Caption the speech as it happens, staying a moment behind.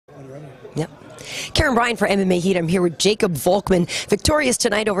Yep. Karyn Bryant for MMA Heat. I'm here with Jacob Volkmann, victorious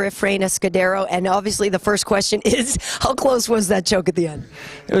tonight over Efrain Escudero. And obviously the first question is, how close was that choke at the end?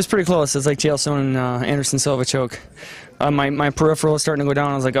 It was pretty close. It was like Chael Sonnen and Anderson Silva choke. My peripheral was starting to go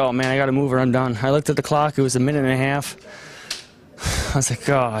down. I was like, oh man, I got to move or I'm done. I looked at the clock. It was 1.5 minutes. I was like,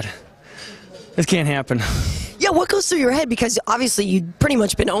 God, this can't happen. Yeah, what goes through your head? Because obviously you'd pretty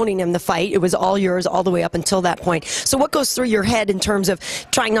much been owning him the fight. It was all yours all the way up until that point. So what goes through your head in terms of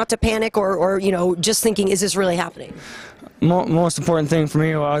trying not to panic or you know, just thinking, is this really happening? Most important thing for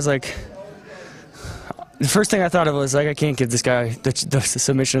me, I was like, the first thing I thought of was like, I can't give this guy the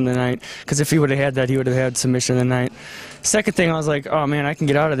submission of the night, because if he would have had that, he would have had submission of the night. Second thing, I was like, oh man, I can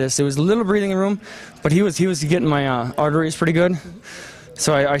get out of this. There was a little breathing room, but he was getting my arteries pretty good.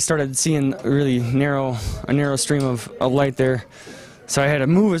 So I started seeing really a narrow stream of light there. So I had to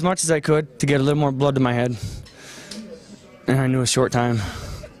move as much as I could to get a little more blood to my head. And I knew a short time.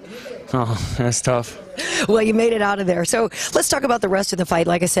 Oh, that's tough. Well, you made it out of there. So let's talk about the rest of the fight.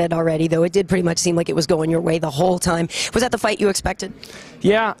 Like I said already, though, it did pretty much seem like it was going your way the whole time. Was that the fight you expected?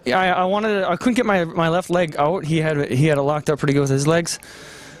 Yeah, I couldn't get my left leg out. He had it locked up pretty good with his legs.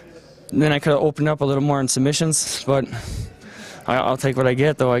 Then I could have opened up a little more in submissions, but I'll take what I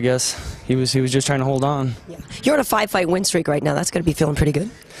get, though, I guess. He was just trying to hold on. Yeah. You're on a 5-fight win streak right now. That's going to be feeling pretty good.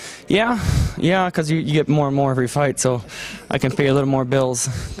 Yeah, because you get more and more every fight, so I can pay a little more bills.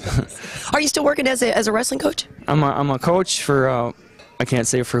 Are you still working as a wrestling coach? I'm a coach for I can't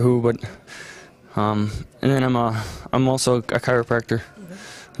say for who, but and then I'm also a chiropractor.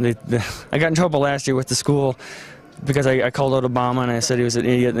 I got in trouble last year with the school because I called out Obama and I said he was an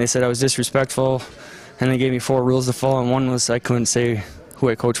idiot, and they said I was disrespectful. And they gave me 4 rules to follow, and one was I couldn't say who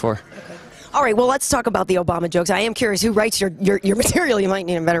I coach for. Okay. All right, well, let's talk about the Obama jokes. I am curious, who writes your material? You might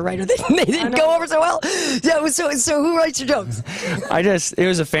need a better writer. They didn't go over so well. Yeah, so who writes your jokes? It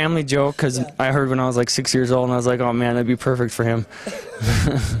was a family joke because I heard when I was like 6 years old, and I was like, oh man, that'd be perfect for him.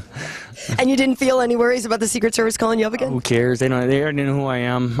 And you didn't feel any worries about the Secret Service calling you up again? Who cares? They already know who I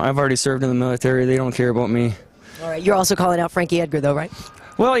am. I've already served in the military. They don't care about me. All right, you're also calling out Frankie Edgar, though, right?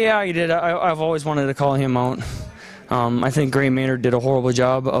 Well, yeah, he did. I've always wanted to call him out. I think Gray Maynard did a horrible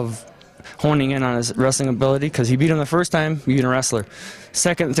job of honing in on his wrestling ability, because he beat him the first time, being a wrestler.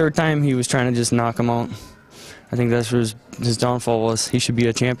 Second and third time, he was trying to just knock him out. I think that's where his downfall was. He should be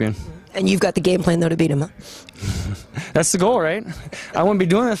a champion. And you've got the game plan, though, to beat him, huh? That's the goal, right? I wouldn't be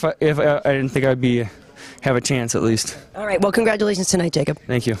doing this if I didn't think I'd have a chance, at least. All right, well, congratulations tonight, Jacob.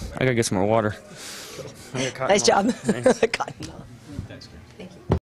 Thank you. I got to get some more water. Nice job.